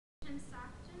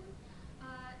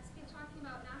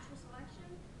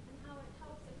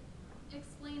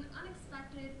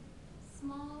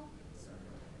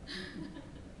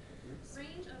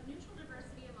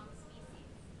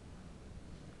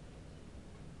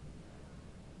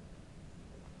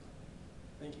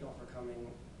thank you all for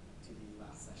coming to the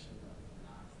last session of the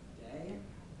last day.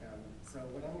 So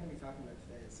what I'm going to be talking about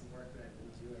today is some work that I've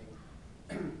been doing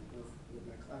with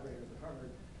my collaborators at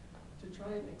Harvard to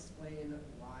try and explain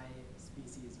why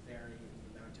species vary in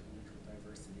the amount of neutral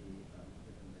diversity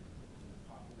within the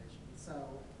population. So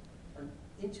our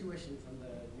intuition from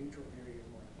the neutral theory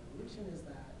of moral evolution is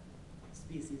that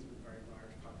species with very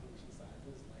large population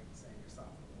sizes, like say your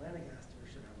soft melanogaster,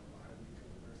 should have a lot of neutral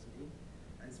diversity.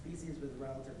 And species with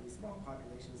relatively small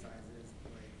population sizes,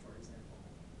 like for example,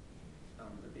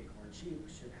 the bighorn sheep,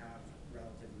 should have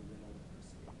relatively little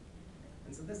diversity.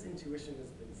 And so this intuition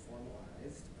has been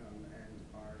formalized, and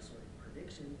our sort of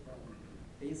prediction from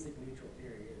basic neutral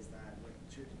theory is that what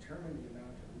should determine the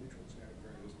amount of neutral genetic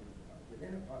variation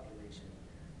within a population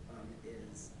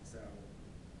is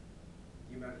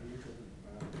the amount of neutral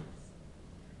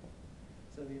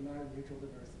the amount of neutral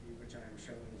diversity, which I am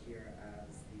showing here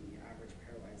as the average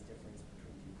pairwise difference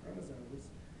between two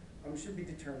chromosomes, should be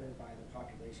determined by the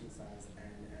population size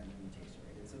and the mutation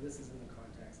rate. And so this is in the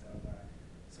context of a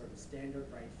sort of standard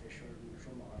Wright-Fisher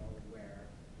neutral model where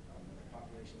the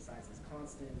population size is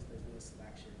constant, there's no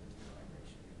selection, there's no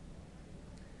migration.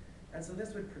 And so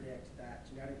this would predict that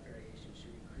genetic variation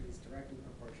should increase directly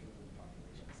proportional to the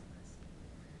population size.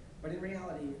 But in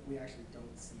reality, we actually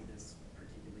don't see this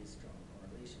particularly strong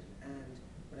correlation. And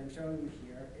what I'm showing you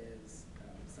here is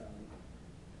some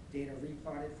data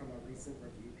replotted from a recent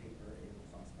review paper in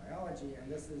PLOS Biology.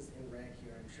 And this is in red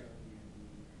here. I'm showing you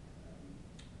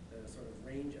the sort of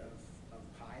range of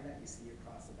pi that you see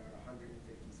across about 150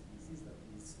 species that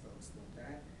these folks looked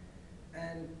at.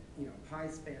 And pi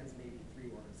spans maybe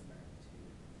 3 orders of magnitude.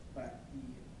 But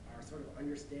our sort of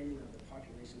understanding of the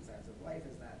population size of life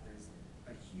is that there's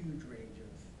a huge range of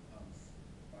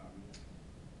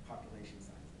population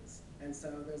sizes. And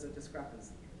so there's a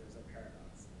discrepancy here, there's a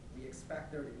paradox. We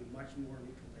expect there to be much more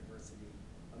neutral diversity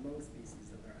among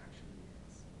species than there actually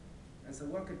is. And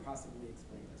so what could possibly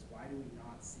explain this? Why do we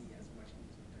not see as much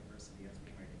neutral diversity as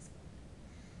we might expect?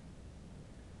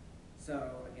 So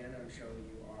again, I'm showing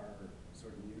you our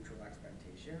sort of neutral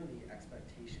expectation, the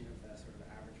expectation of the sort of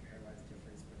average pairwise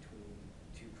difference between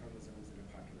two chromosomes in a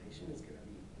population is going to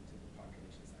be equal to the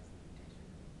population size of the mutation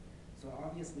rate. So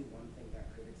obviously one thing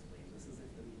that could explain this is if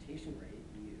the mutation rate,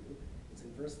 mu, is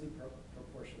inversely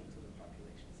proportional to the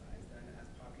population size, then as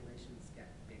populations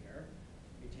get bigger,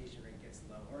 mutation rate gets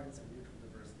lower, and so neutral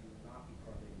diversity will not be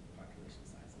correlated with population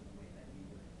size in the way that we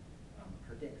would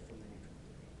predict from the neutral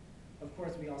theory. Of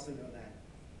course, we also know that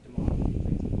demography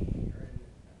plays a role here,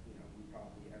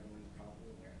 and everyone's probably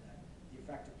aware that the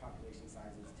effect of population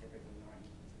size is typically not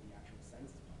equal to the actual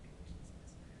census population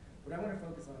size. What I want to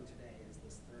focus on today is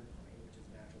this third point, which is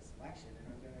natural selection, and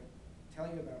I'm going to tell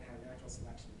you about how natural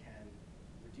selection can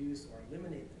reduce or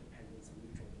eliminate the dependence of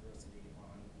neutral diversity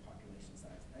on population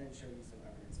size, and show you some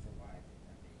evidence for why I think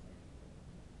that may play a role.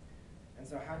 And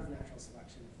so how does natural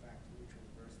selection affect neutral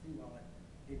diversity? Well,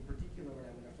 in particular, what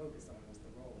I'm going to focus on is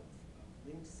the role of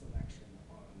linked selection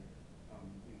on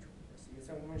neutral diversity.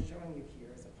 So what I'm showing you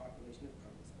here is a population of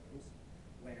chromosomes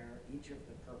where each of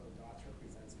the purple dots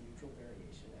represents neutral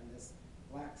variation, and this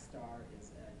black star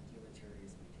is a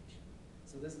deleterious mutation.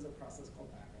 So this is a process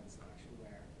called background selection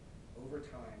where over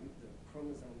time the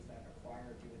chromosomes that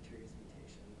acquire a deleterious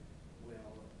mutation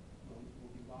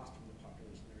will be lost from the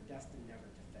population. They're destined never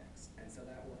to fix, and so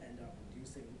that will end up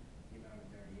reducing the amount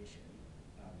of variation.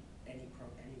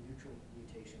 Any neutral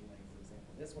mutation, like for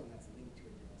example this one that's linked to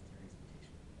a deleterious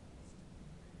mutation, will be lost.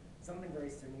 Something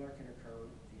very similar can occur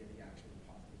via the action of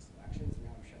positive selection. So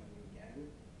now I'm showing you again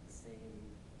the same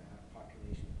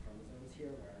population of chromosomes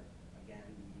here, where again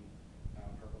the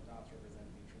purple dots represent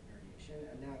neutral variation,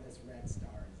 and now this red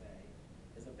star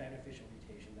is a beneficial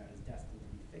mutation that is destined to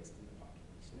be fixed in the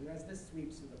population. And as this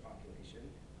sweeps through the population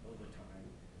over time,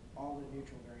 all the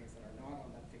neutral variants that are not on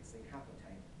that fixing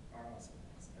haplotype are also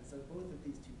lost. And so both of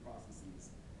these two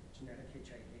processes, genetic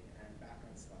hitchhiking and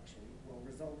background selection, will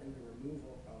result in the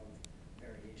removal of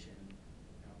variation,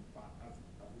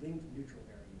 of linked neutral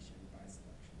variation by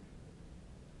selection.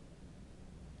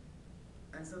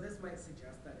 And so this might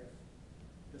suggest that if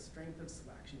the strength of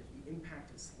selection, if the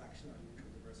impact of selection on neutral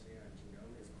diversity on a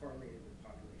genome is correlated with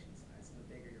population size, so the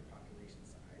bigger your population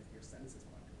size, your census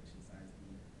population size,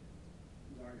 the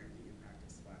larger the impact of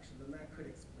selection, then that could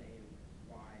explain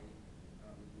why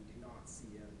we do not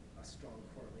see a strong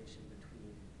correlation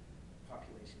between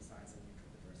population size and neutral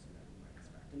diversity that we might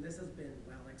expect. And this has been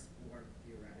well explored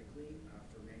theoretically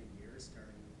for many years,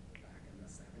 starting back in the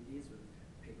 70s with a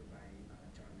paper by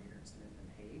John Maynard Smith and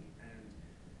Haig.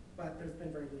 But there's been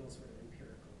very little sort of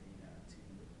empirical data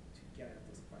to get at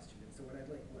this question. And so what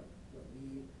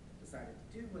we decided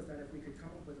to do was that if we could come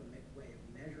up with a way of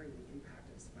measuring the impact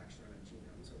of selection on a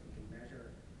genome, so if we can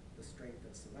measure the strength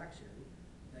of selection,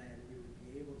 then we would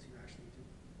be able to actually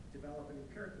develop an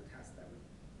empirical test that would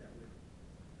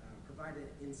provide an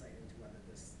insight into whether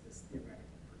this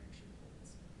theoretical prediction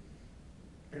holds.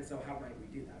 And so how might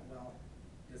we do that? Well,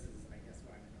 this is, I guess,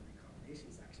 why I'm in the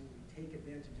recombination section. We take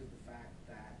advantage of the fact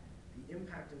that the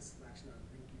impact of selection on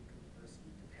link neutral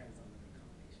diversity depends on the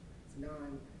recombination rates. Now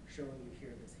I'm showing you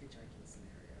here this hitchhiking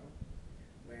scenario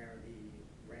where the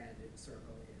red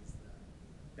circle is the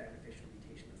beneficial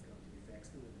mutation that's going to be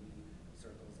fixed, and the green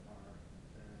circles are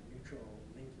the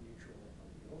link neutral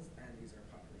alleles, and these are a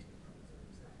population of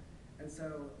chromosomes. And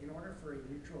so in order for a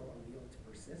neutral allele to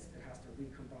persist, it has to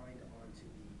recombine onto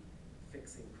the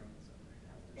fixing chromosome. It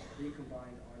has to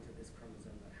recombine onto this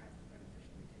chromosome that has the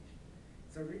beneficial mutation.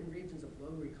 So in regions of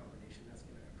low recombination, that's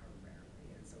going to occur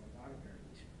rarely, and so a lot of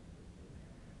variation will be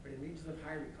there. But in regions of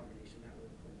high recombination, that will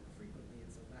occur more frequently,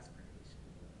 and so less variation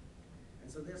will occur. And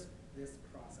so this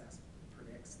process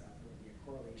predicts that there will be a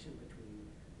correlation between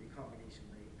recombination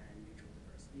rate and neutral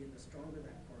diversity, and the stronger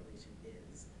that correlation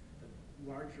is, the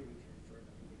larger we can infer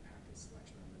that the impact of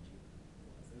selection on the genome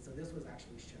was. And so this was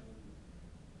actually shown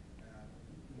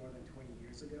more than 20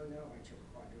 years ago now by Chip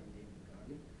Quadro and David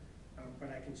Gunn. But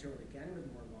I can show it again with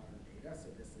more modern data. So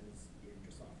this is in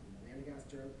Drosophila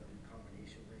melanogaster, the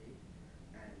recombination rate,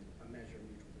 and a measure of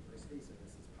neutral diversity. So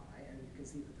this is pi, and you can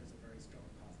see that there's a very strong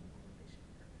positive correlation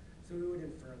here. So we would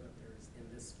infer that there's, in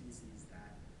this species,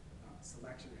 that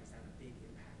selection has had a big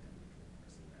impact on neutral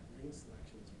diversity, that link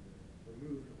selection has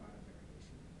removed a lot of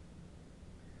variation.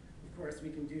 Of course, we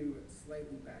can do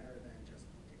slightly better than just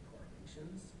look at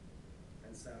correlations.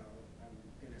 And so I'm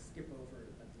going to skip over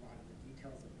a lot of the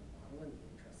details of the model in the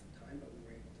interest of time, but we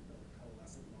were able to build a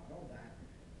coalescent model that,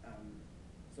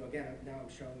 so again, now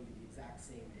I'm showing you the exact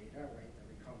same data, right? The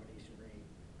recombination rate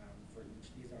for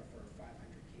each, these are for 500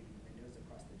 kb windows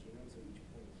across the genome, so each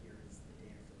point here is the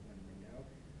data for one window.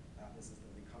 This is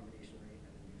the recombination rate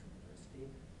and the neutral diversity.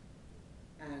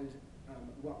 And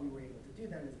what we were able to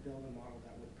do then is build a model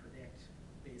that would predict,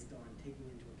 based on taking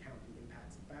into account the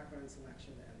impacts of background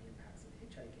selection and the impacts of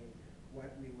hitchhiking,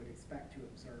 what we would expect to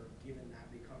observe given that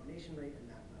recombination rate and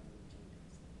that level of gene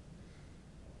density.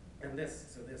 And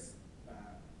this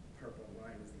purple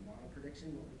line is the model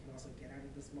prediction. What we can also get out of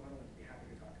this model, and I'd be happy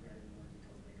to talk about it in more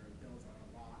details later, it builds on a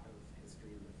lot of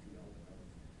history in the field of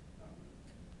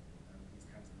these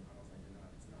kinds of models.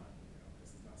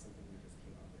 This is not something we just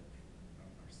came up with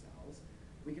ourselves.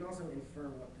 We can also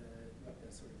infer what the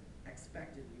sort of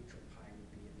expected neutral pi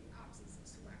would be in the absence of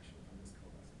selection from this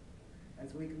coalescent model. And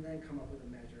so we can then come up with a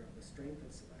measure of the strength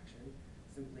of selection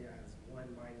simply as 1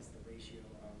 minus the ratio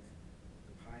of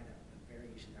the pi, the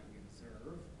variation that we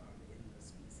observe in the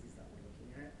species that we're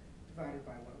looking at, divided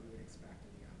by what we would expect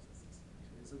in the absence of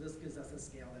selection. And so this gives us a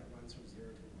scale that runs from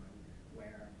 0 to 1,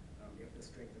 where if the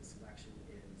strength of selection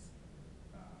is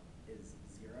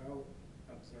 0,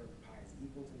 observed pi is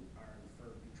equal to our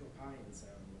inferred neutral pi, and so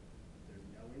there's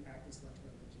no impact of selection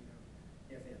on the genome.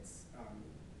 If it's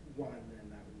 1, then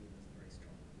that would mean there's a very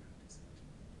strong impact of selection.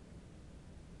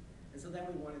 And so then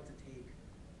we wanted to take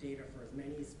data for as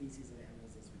many species of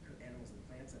animals as we could, animals and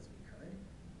plants as we could,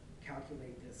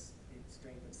 calculate this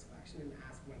strength of selection, and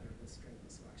ask whether this strength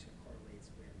of selection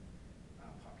correlates with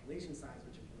population size,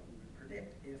 which is what we would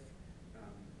predict if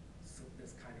so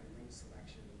this kind of linked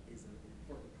selection is an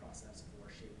important process for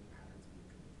shaping patterns of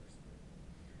neutral diversity.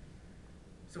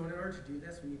 So in order to do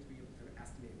this, we need to be able to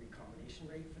estimate recombination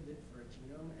rate for a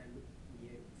genome and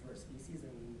for a species,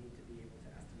 and we need to be able to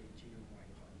estimate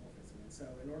genome-wide polymorphism. And so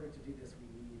in order to do this, we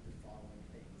need the following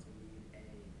things. We need a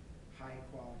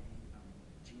high-quality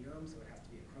genome, so it has to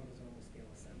be a chromosomal scale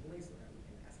assembly so that we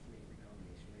can estimate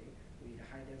recombination rate. We need a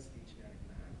high-density genetic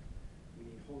map. We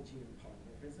need whole genome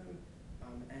polymorphism.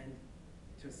 And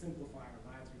to simplify our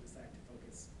lives, we decided to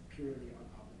focus purely on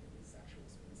obligately sexual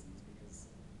species, because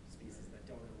species that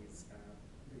don't always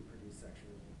reproduce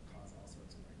sexually cause all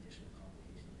sorts of additional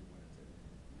complications we wanted to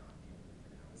not deal with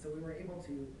for now. And so we were able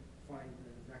to find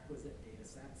the requisite data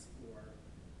sets for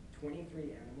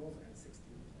 23 animals and 16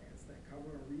 plants that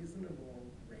cover a reasonable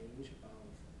range of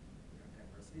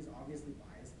diversities, obviously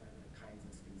biased by the kinds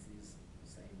of species,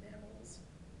 say mammals,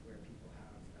 where people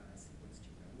have sequenced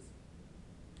genomes.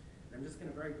 And I'm just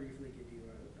going to very briefly give you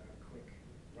a quick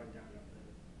rundown of the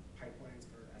pipelines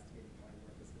for estimating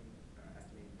polymorphism,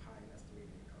 estimating pi, and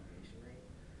estimating recombination rate.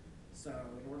 So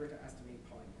in order to estimate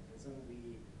polymorphism,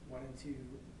 we wanted to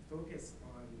focus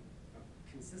on a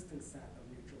consistent set of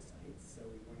neutral sites. So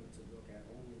we wanted to look at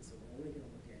we're only going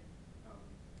to look at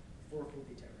 4-fold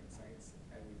degenerate sites,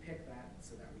 and we picked that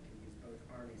so that we can use both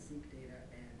RNA-seq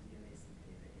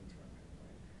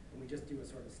just do a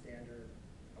sort of standard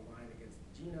align against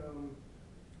the genome,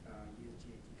 use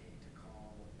GATK to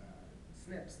call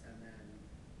SNPs, and then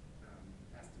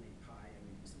estimate pi, and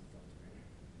we do some filtering.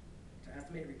 To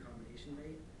estimate recombination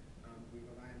rate, we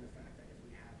rely on the fact that if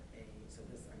we have so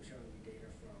this, I'm showing you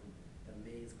data from the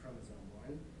maize chromosome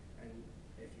 1, and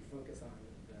if you focus on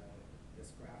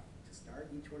this graph to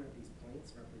start, each one of these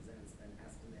points represents an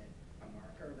estimate, a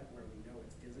marker where we know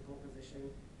its physical position,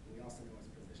 and we also know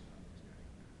its position on the genetic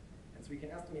map. And so we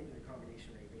can estimate the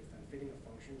recombination rate based on fitting a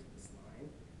function to this line,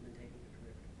 and then taking the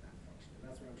derivative of that function. And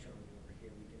that's what I'm showing you over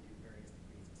here. We can do various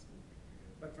degrees of speed.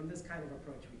 But from this kind of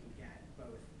approach, we can get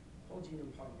both whole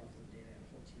genome polymorphism data and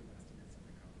whole genome estimates of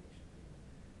recombination rate.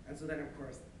 And so then, of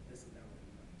course, this is now what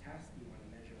we want to test. We want to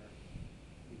measure.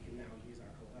 We can now use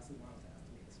our coalescent model to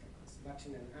estimate the strength of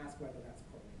selection and ask whether that's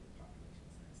correlated with population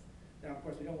size. Now, of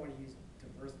course, we don't want to use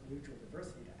neutral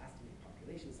diversity to estimate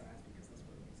population size because that's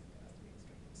what we're using to estimate the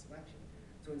strength of selection.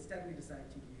 So instead, we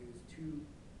decided to use two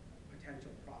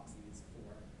potential proxies for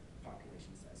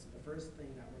population size. So the first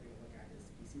thing that we're going to look at is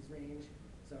species range.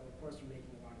 So of course, we're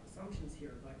making a lot of assumptions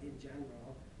here, but in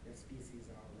general, if species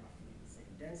are roughly the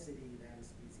same density, then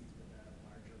species with a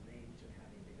larger range and have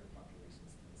a bigger population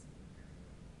size.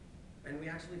 And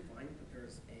we actually find that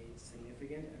there's a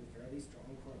significant and fairly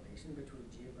strong correlation between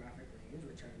geographic range,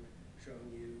 which I'm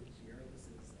showing you here. This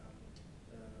is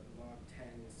the log 10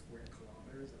 square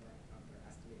kilometers of their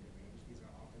estimated range. These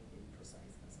are often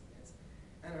imprecise estimates.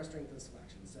 And our strength of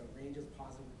selection. So range is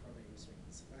positively correlated with strength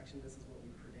of selection. This is what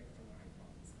we predict from our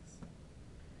hypothesis.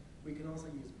 We can also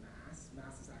use mass.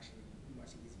 Mass is actually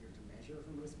much easier to measure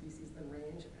for most species than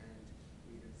range, and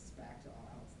we expect,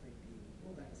 all else things being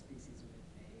equal, that a species with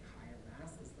a higher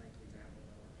mass is likely to have a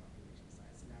lower population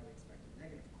size. So now we expect a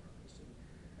negative correlation.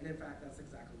 And in fact, that's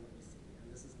exactly what we see.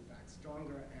 And this is in fact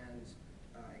stronger and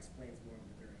explains more of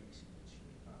the variation, which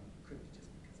could be just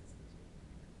because it's easier.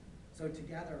 So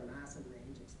together, mass and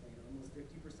range explain almost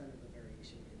 50% of the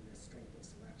variation in this strength of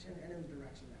selection and in the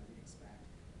direction that we expect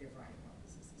if our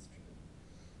hypothesis is true.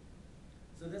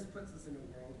 So this puts us in a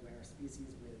world where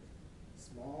species with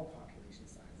small population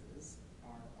sizes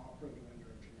are operating under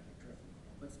a genetic drift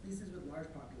model, but species with large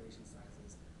population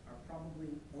sizes are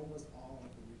probably almost all of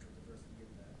the neutral diversity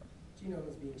of the genome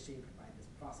is being shaped by this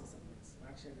process of late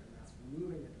selection, and that's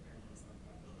removing the dependence on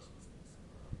population size.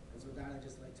 And so with that, I'd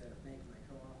just like to thank my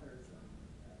co-authors,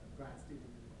 grad student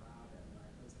in the lab, and my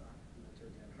postdoc mentor,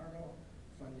 Dan Hartl,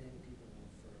 funding people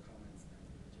for comments and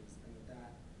images. And with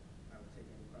that, I will take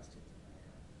any questions that I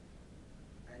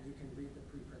have. And you can read the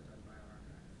preprint on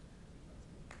bioRxiv.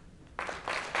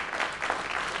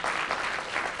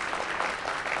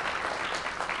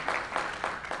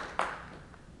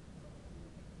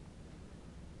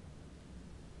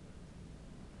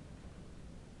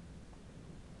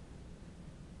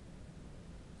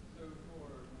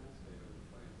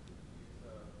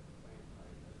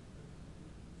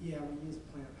 Yeah, we use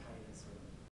plant height as sort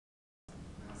of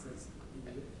masses. You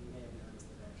may have noticed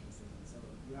the direction system. So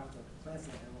you have to, plants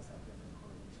and animals have different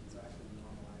correlations. So actually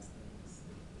normalize things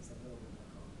is a little bit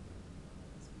more complicated.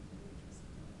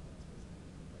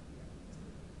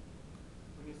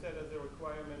 When you said as a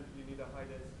requirement you need a high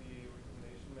density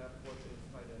recombination map, what is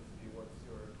high density? What's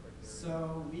your criteria?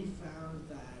 So we found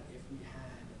that if we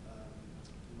had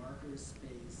markers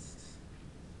spaced,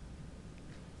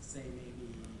 say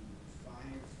maybe 5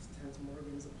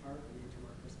 centimorgans apart, or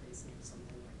intermarker spacing,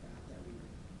 something like that, that we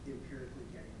were empirically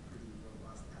getting pretty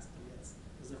robust estimates.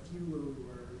 There's a few where we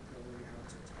were going out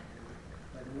to 10,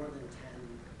 but more than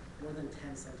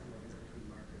 10 centimorgans